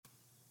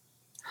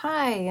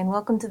Hi, and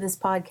welcome to this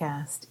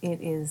podcast.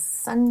 It is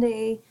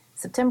Sunday,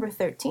 September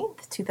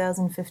 13th,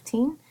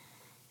 2015,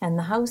 and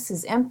the house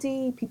is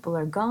empty, people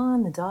are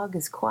gone, the dog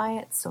is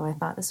quiet, so I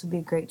thought this would be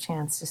a great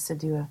chance just to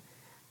do a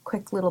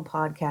quick little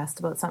podcast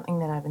about something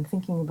that I've been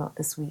thinking about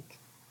this week.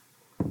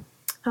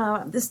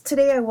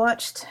 Today I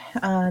watched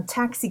a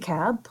taxi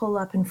cab pull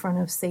up in front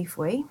of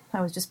Safeway. I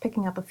was just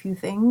picking up a few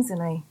things,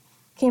 and I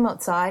came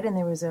outside, and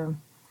there was a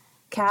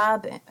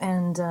cab,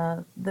 and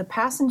the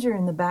passenger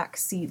in the back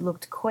seat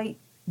looked quite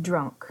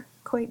drunk,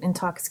 quite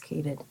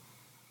intoxicated.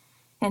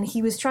 And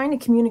he was trying to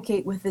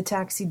communicate with the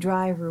taxi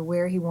driver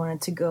where he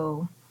wanted to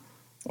go.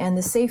 And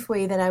the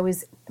Safeway that I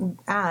was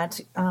at,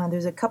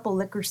 there's a couple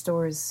liquor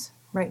stores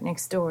right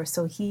next door,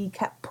 so he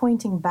kept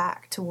pointing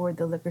back toward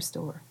the liquor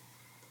store.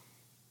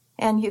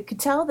 And you could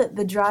tell that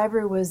the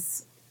driver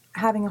was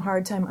having a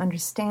hard time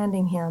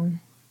understanding him,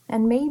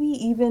 and maybe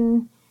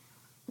even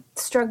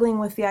struggling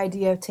with the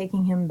idea of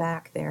taking him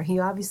back there. He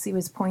obviously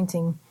was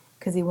pointing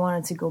because he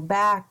wanted to go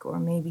back, or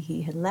maybe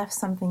he had left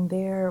something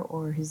there,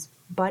 or his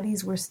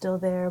buddies were still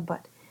there.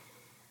 But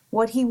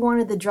what he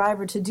wanted the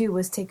driver to do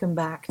was take him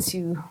back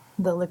to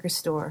the liquor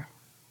store.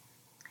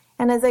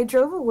 And as I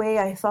drove away,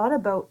 I thought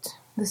about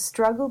the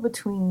struggle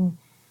between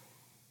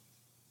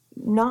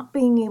not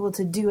being able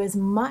to do as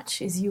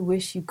much as you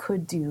wish you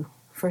could do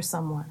for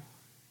someone.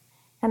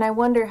 And I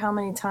wonder how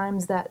many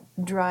times that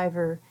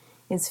driver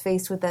is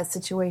faced with that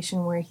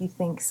situation where he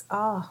thinks,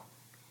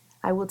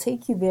 I will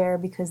take you there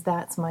because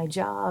that's my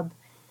job.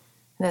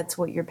 That's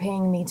what you're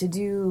paying me to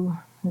do.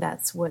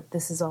 That's what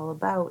this is all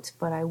about.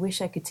 But I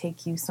wish I could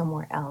take you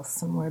somewhere else,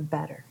 somewhere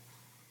better,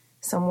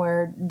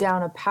 somewhere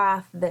down a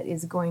path that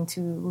is going to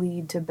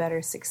lead to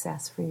better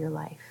success for your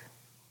life.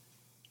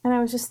 And I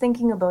was just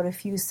thinking about a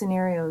few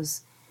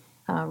scenarios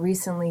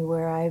recently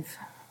where I've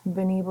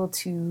been able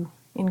to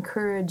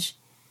encourage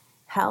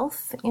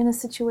health in a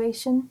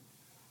situation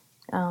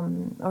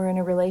or in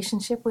a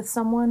relationship with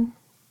someone,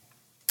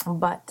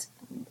 but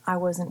I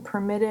wasn't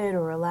permitted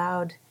or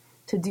allowed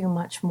to do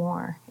much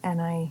more.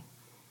 And I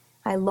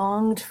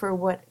longed for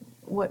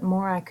what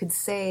more I could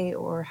say,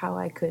 or how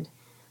I could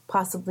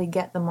possibly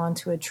get them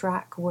onto a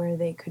track where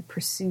they could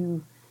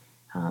pursue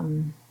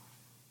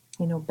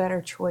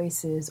better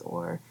choices,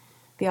 or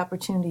the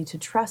opportunity to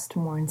trust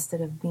more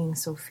instead of being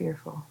so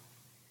fearful.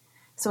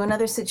 So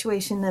another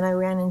situation that I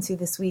ran into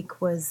this week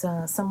was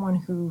someone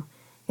who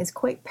is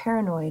quite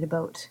paranoid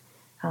about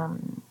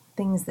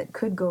things that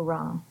could go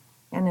wrong.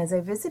 And as I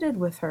visited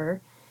with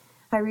her,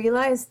 I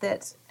realized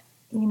that,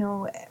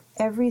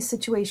 every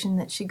situation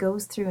that she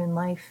goes through in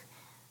life,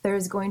 there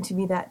is going to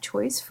be that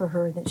choice for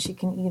her that she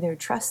can either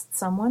trust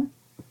someone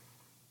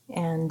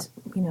and,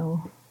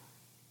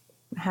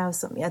 have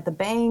something at the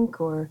bank,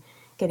 or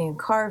getting a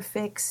car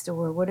fixed,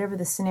 or whatever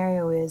the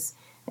scenario is.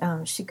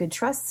 She could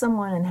trust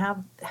someone and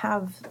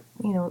have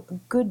a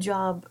good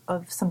job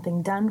of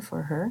something done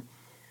for her,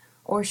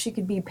 or she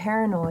could be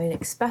paranoid,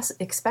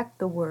 expect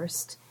the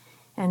worst,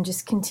 and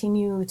just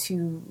continue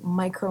to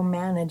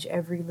micromanage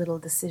every little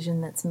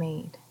decision that's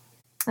made.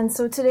 And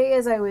so today,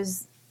 as I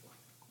was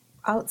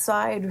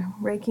outside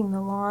raking the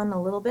lawn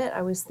a little bit,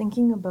 I was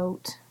thinking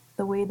about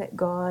the way that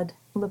God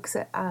looks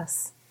at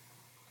us.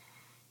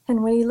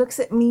 And when he looks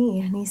at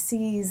me and he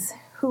sees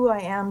who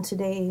I am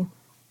today,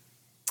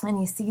 and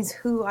he sees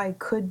who I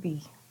could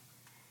be,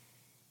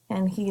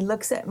 and he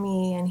looks at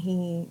me and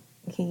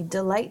he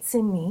delights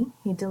in me,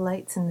 he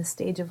delights in the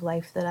stage of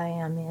life that I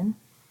am in,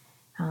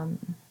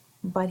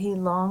 but he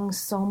longs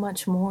so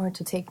much more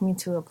to take me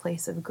to a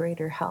place of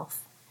greater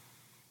health.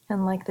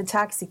 And like the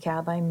taxi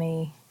cab, I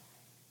may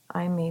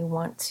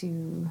want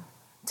to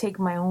take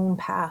my own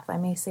path. I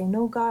may say,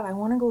 no, God, I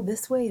want to go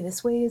this way.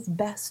 This way is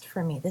best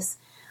for me.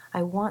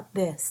 I want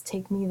this.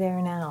 Take me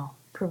there now.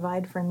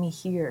 Provide for me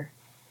here.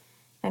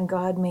 And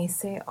God may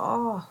say,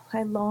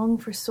 I long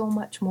for so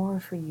much more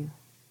for you.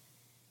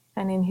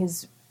 And in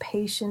his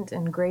patient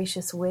and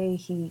gracious way,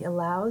 he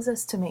allows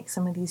us to make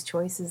some of these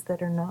choices that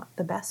are not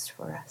the best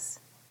for us.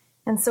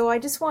 And so I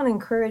just want to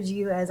encourage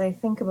you, as I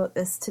think about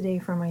this today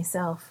for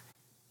myself,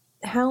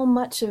 how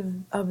much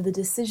of the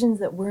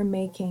decisions that we're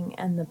making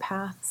and the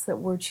paths that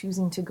we're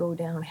choosing to go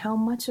down, how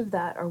much of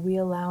that are we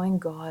allowing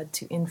God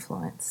to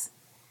influence?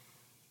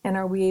 And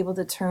are we able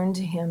to turn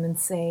to him and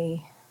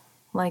say,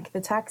 like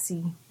the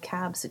taxi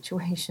cab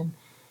situation,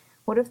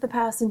 what if the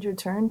passenger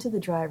turned to the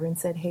driver and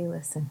said, hey,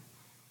 listen,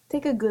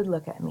 take a good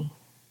look at me.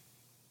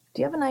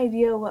 Do you have an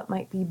idea what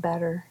might be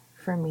better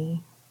for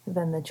me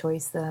than the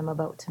choice that I'm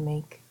about to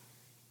make?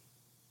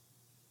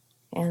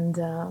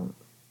 And,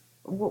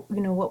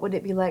 what would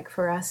it be like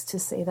for us to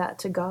say that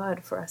to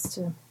God, for us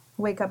to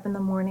wake up in the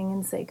morning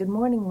and say, good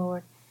morning,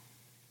 Lord.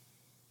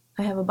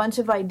 I have a bunch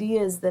of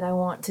ideas that I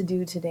want to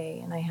do today,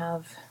 and I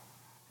have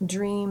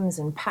dreams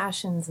and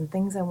passions and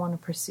things I want to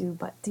pursue,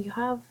 but do you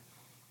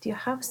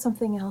have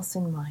something else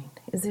in mind?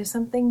 Is there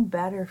something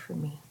better for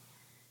me?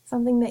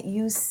 Something that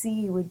you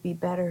see would be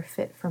better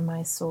fit for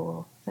my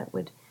soul, that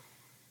would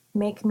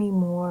make me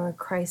more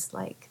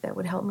Christ-like, that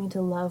would help me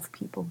to love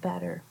people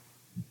better,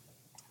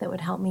 that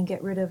would help me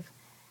get rid of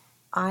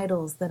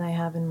idols that I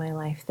have in my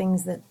life,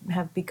 things that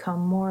have become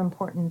more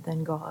important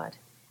than God.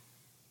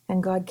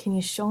 And God, can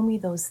you show me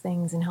those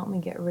things and help me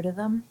get rid of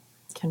them,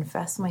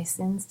 confess my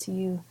sins to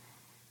you,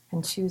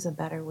 and choose a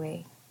better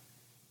way?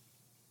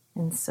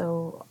 And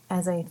so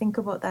as I think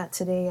about that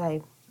today,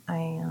 I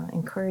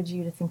encourage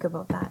you to think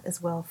about that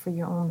as well for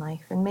your own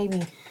life. And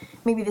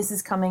maybe this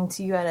is coming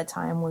to you at a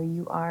time where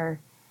you are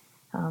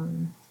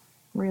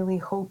really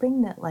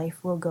hoping that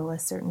life will go a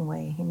certain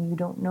way and you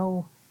don't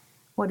know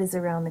what is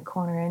around the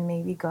corner, and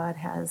maybe God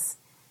has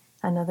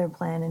another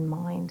plan in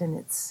mind, and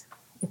it's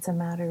a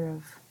matter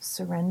of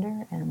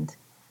surrender and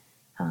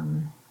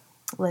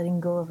letting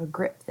go of a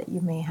grip that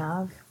you may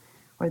have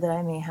or that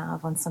I may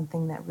have on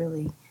something that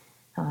really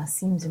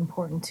seems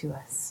important to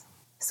us.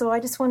 So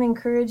I just want to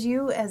encourage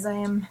you, as I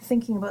am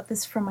thinking about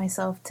this for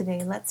myself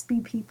today, let's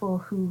be people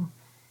who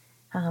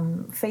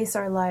face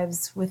our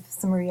lives with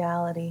some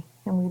reality,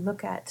 and we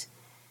look at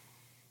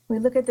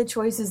the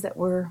choices that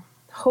we're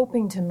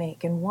hoping to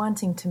make and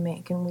wanting to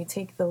make, and we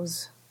take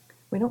those,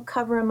 we don't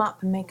cover them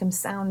up and make them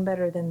sound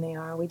better than they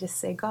are. We just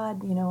say,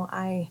 God,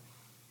 I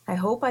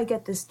hope I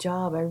get this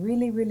job. I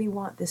really, really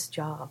want this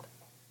job.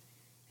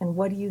 And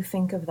what do you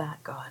think of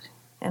that, God?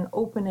 And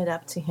open it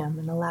up to him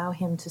and allow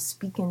him to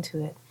speak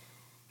into it.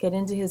 Get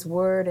into his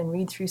word and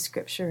read through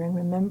scripture and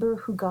remember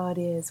who God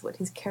is, what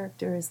his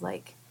character is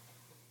like,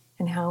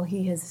 and how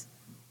he has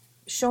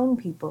shown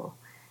people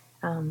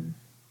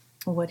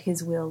what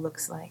his will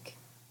looks like.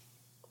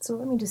 So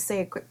let me just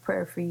say a quick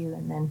prayer for you,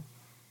 and then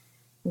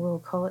we'll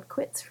call it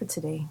quits for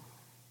today.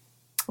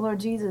 Lord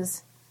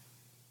Jesus,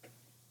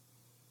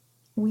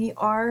 we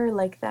are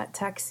like that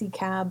taxi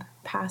cab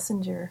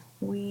passenger.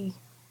 We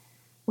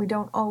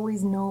don't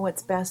always know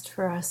what's best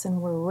for us,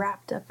 and we're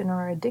wrapped up in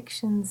our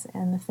addictions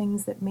and the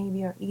things that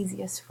maybe are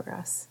easiest for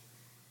us.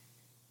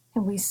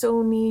 And we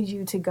so need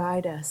you to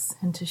guide us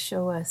and to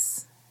show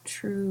us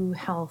true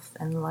health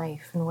and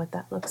life and what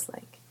that looks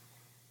like.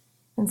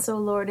 And so,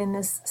 Lord, in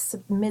this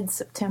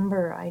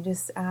mid-September, I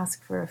just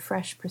ask for a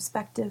fresh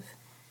perspective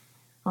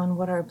on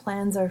what our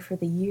plans are for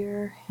the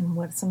year and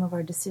what some of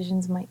our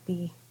decisions might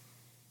be.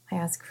 I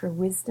ask for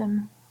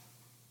wisdom.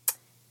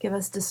 Give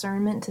us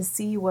discernment to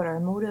see what our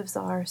motives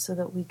are so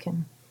that we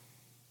can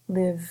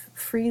live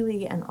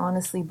freely and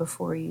honestly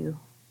before you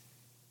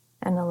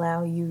and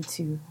allow you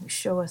to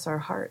show us our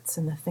hearts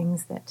and the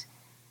things that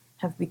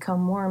have become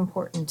more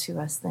important to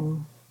us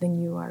than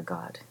you are,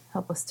 God.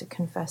 Help us to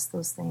confess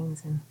those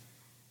things and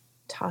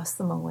toss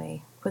them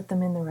away, put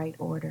them in the right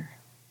order,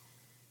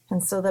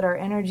 and so that our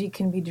energy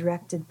can be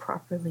directed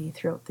properly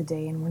throughout the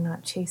day and we're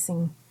not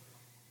chasing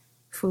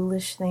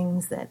foolish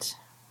things that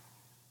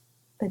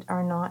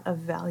are not of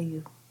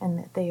value and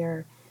that they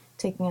are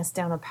taking us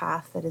down a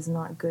path that is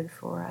not good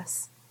for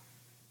us.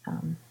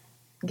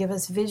 Give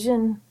us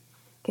vision,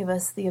 give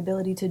us the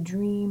ability to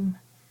dream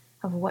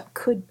of what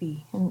could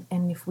be,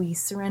 and if we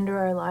surrender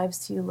our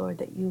lives to you, Lord,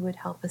 that you would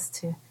help us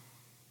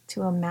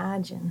to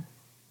imagine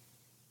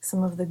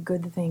some of the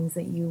good things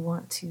that you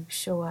want to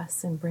show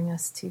us and bring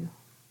us to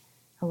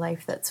a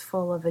life that's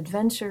full of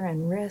adventure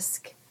and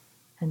risk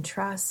and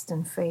trust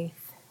and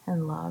faith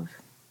and love.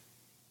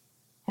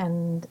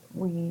 And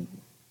we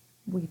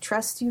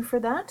trust you for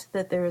that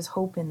there is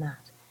hope in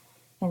that.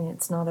 And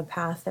it's not a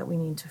path that we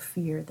need to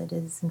fear, that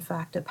is in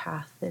fact a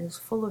path that is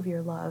full of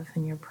your love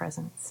and your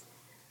presence.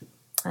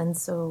 And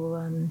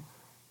so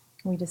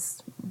we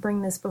just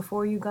bring this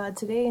before you, God,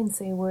 today and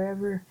say,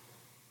 wherever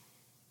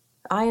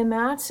I am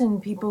at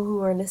and people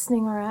who are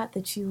listening are at,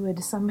 that you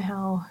would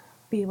somehow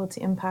be able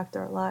to impact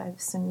our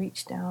lives and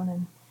reach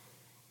down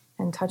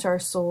and touch our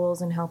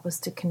souls and help us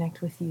to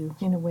connect with you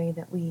in a way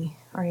that we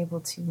are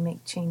able to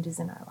make changes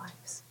in our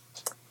lives.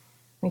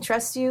 We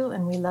trust you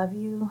and we love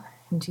you.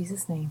 In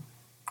Jesus' name,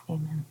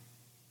 amen.